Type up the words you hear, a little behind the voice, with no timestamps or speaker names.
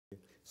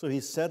So he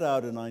set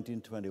out in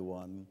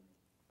 1921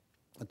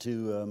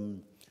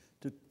 to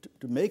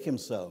make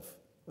himself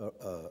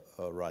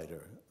a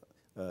writer.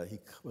 He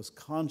was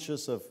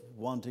conscious of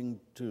wanting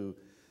to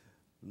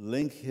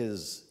link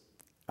his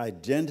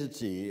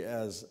identity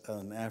as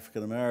an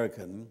African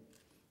American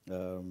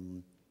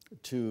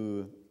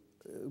to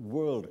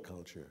world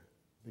culture,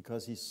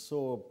 because he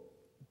saw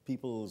the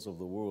peoples of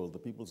the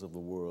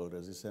world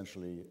as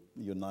essentially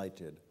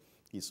united.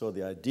 He saw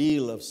the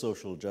ideal of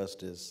social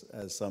justice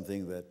as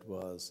something that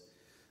was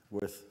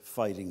worth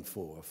fighting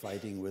for,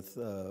 fighting with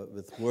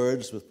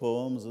words, with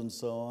poems, and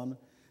so on,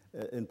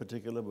 in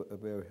particular,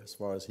 as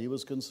far as he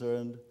was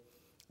concerned.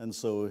 And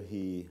so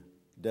he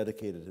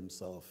dedicated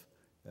himself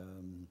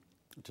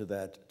to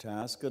that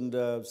task.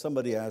 And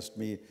somebody asked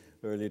me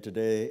earlier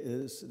today,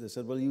 they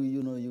said, well,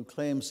 you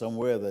claim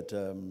somewhere that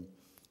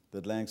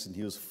that Langston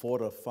Hughes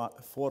fought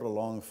a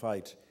long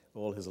fight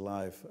all his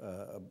life,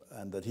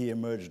 and that he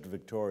emerged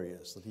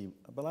victorious.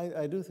 But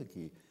I do think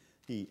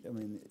I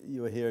mean,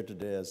 you are here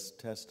today as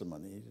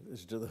testimony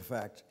to the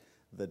fact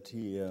that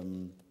he,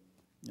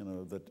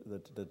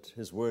 that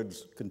his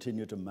words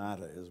continue to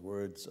matter. His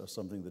words are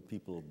something that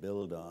people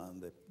build on,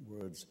 that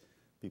words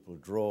people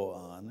draw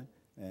on,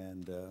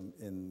 and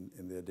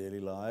in their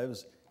daily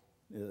lives,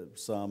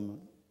 some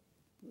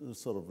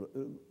sort of,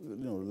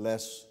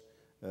 less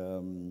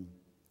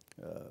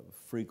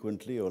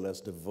frequently or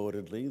less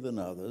devotedly than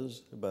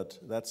others, but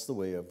that's the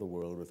way of the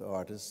world with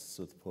artists,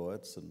 with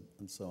poets,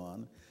 and so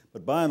on.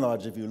 But by and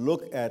large, if you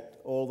look at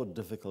all the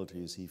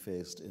difficulties he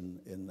faced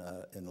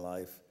in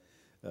life,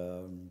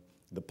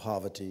 the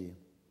poverty,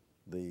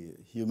 the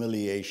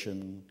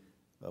humiliation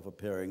of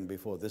appearing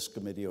before this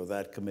committee or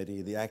that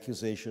committee, the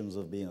accusations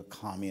of being a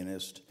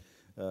communist,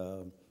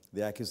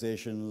 the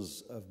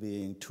accusations of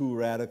being too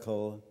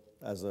radical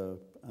as an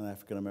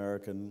African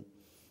American,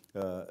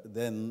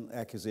 then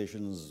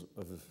accusations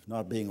of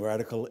not being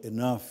radical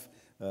enough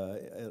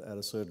at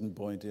a certain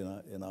point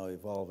in our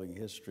evolving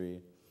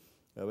history.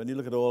 When you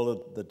look at all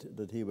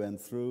that he went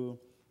through,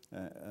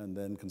 and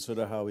then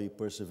consider how he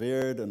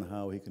persevered and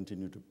how he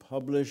continued to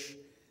publish,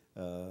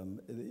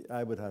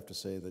 I would have to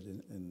say that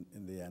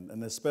in the end,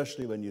 and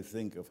especially when you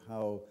think of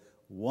how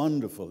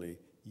wonderfully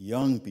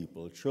young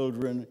people,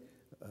 children,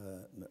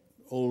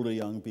 older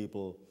young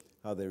people,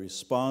 how they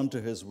respond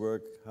to his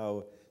work,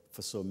 how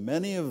for so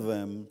many of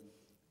them,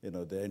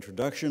 their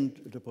introduction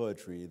to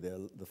poetry,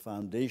 the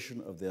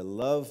foundation of their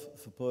love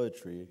for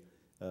poetry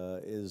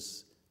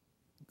is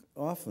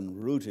often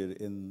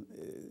rooted in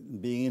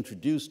being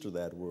introduced to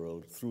that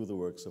world through the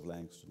works of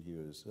Langston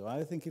Hughes. So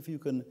I think if you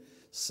can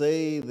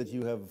say that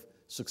you have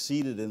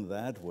succeeded in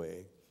that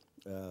way,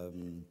 or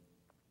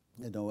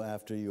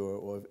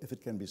if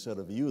it can be said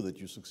of you that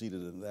you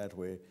succeeded in that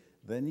way,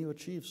 then you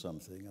achieve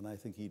something. And I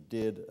think he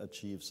did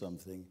achieve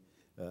something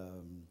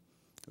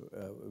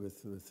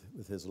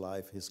with his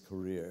life, his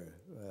career.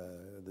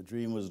 The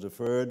dream was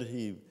deferred.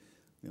 He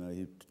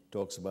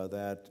talks about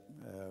that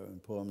in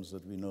poems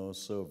that we know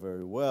so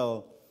very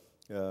well,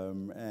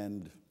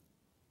 and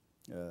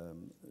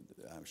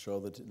I'm sure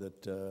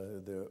that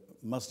there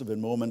must have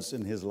been moments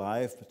in his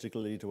life,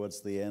 particularly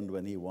towards the end,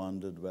 when he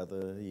wondered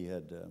whether he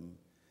had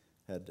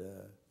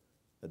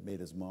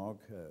made his mark,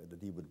 that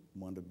he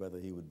wondered whether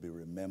he would be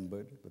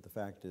remembered. But the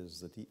fact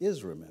is that he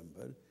is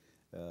remembered,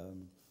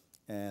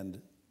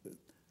 and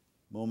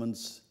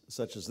moments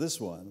such as this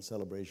one,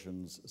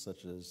 celebrations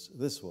such as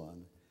this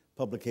one,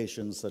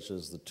 publications such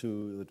as the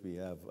two that we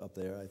have up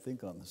there, I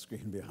think, on the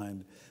screen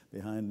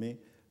behind me,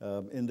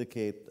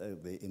 indicate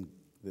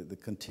the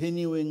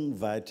continuing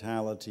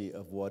vitality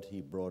of what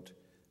he brought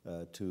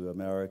to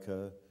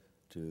America,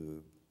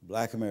 to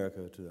Black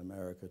America,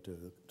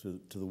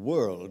 to the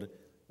world,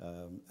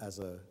 as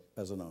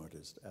an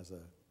artist, as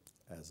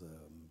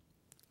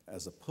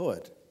a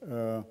poet.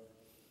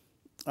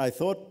 I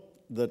thought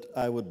that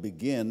I would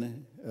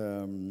begin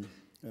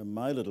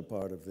my little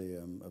part of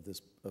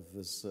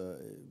this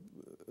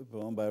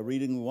poem by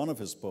reading one of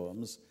his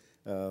poems,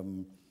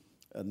 and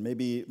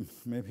maybe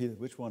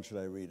which one should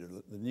I read?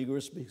 The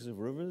Negro Speaks of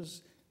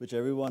Rivers, which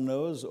everyone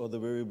knows, or the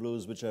Weary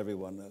Blues, which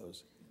everyone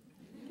knows?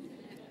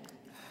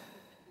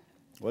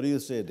 What do you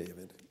say,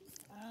 David?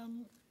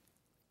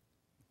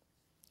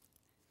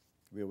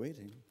 We're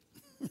waiting.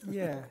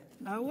 Yeah,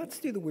 let's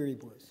do the Weary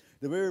Blues.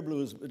 The Weary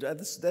Blues.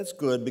 That's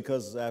good,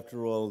 because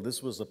after all,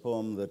 this was a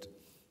poem that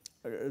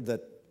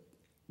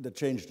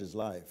changed his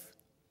life.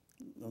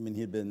 I mean,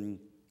 he'd been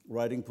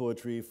writing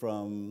poetry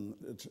from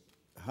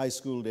high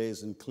school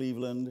days in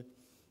Cleveland.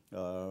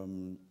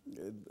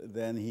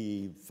 Then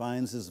he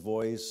finds his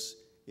voice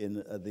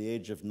at the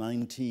age of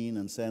 19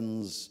 and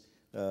sends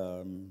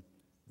The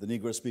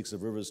Negro Speaks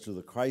of Rivers to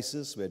the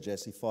Crisis, where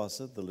Jesse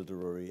Fawcett, the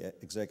literary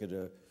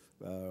executor,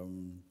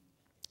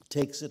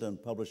 takes it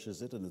and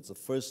publishes it. And it's the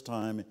first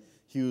time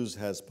Hughes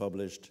has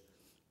published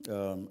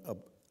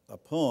a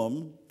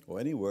poem or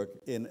any work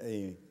in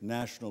a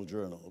national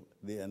journal,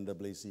 the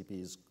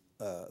NAACP's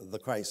The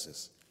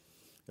Crisis.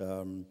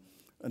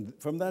 And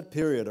from that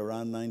period,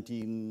 around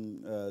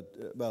in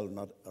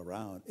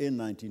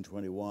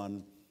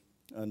 1921,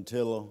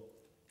 until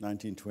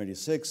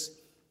 1926,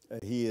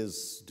 he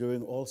is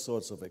doing all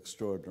sorts of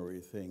extraordinary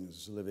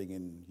things, living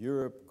in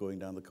Europe, going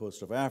down the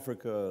coast of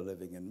Africa,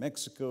 living in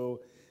Mexico,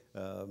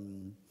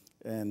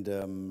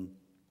 and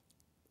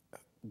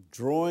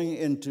drawing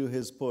into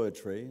his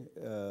poetry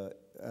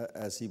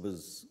as he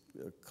was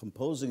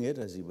composing it,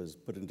 as he was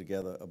putting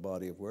together a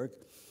body of work,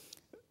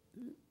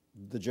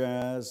 the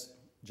jazz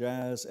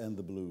and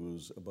the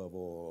blues above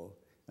all.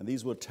 And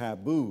these were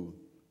taboo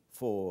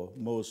for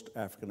most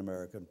African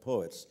American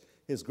poets.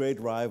 His great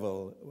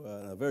rival,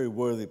 a very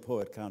worthy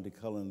poet, County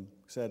Cullen,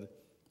 said,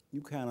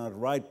 "You cannot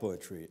write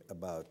poetry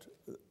about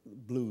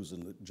blues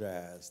and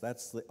jazz.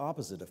 That's the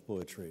opposite of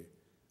poetry.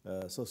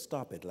 So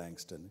stop it,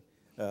 Langston."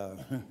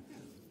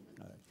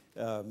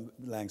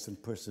 Langston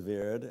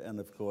persevered, and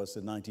of course,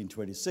 in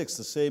 1926,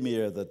 the same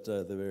year that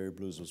The Very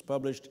Blues was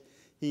published,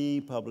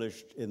 he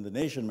published in The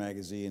Nation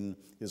magazine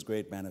his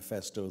great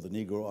manifesto, The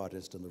Negro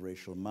Artist and the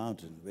Racial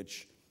Mountain,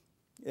 which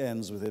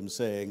ends with him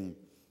saying,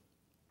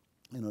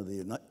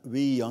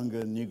 we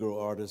younger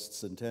Negro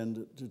artists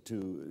intend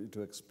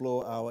to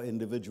explore our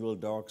individual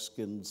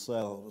dark-skinned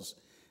selves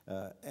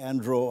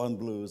and draw on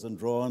blues and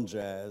draw on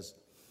jazz.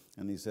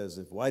 And he says,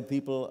 if white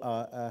people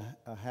are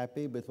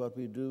happy with what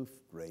we do,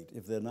 great.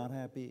 If they're not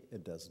happy,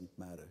 it doesn't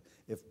matter.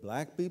 If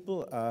black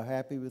people are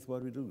happy with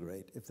what we do,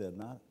 great. If they're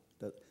not,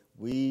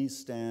 we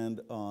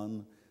stand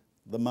on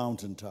the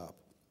mountaintop,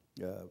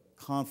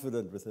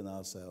 confident within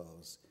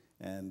ourselves,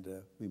 and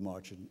we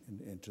march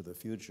into the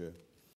future.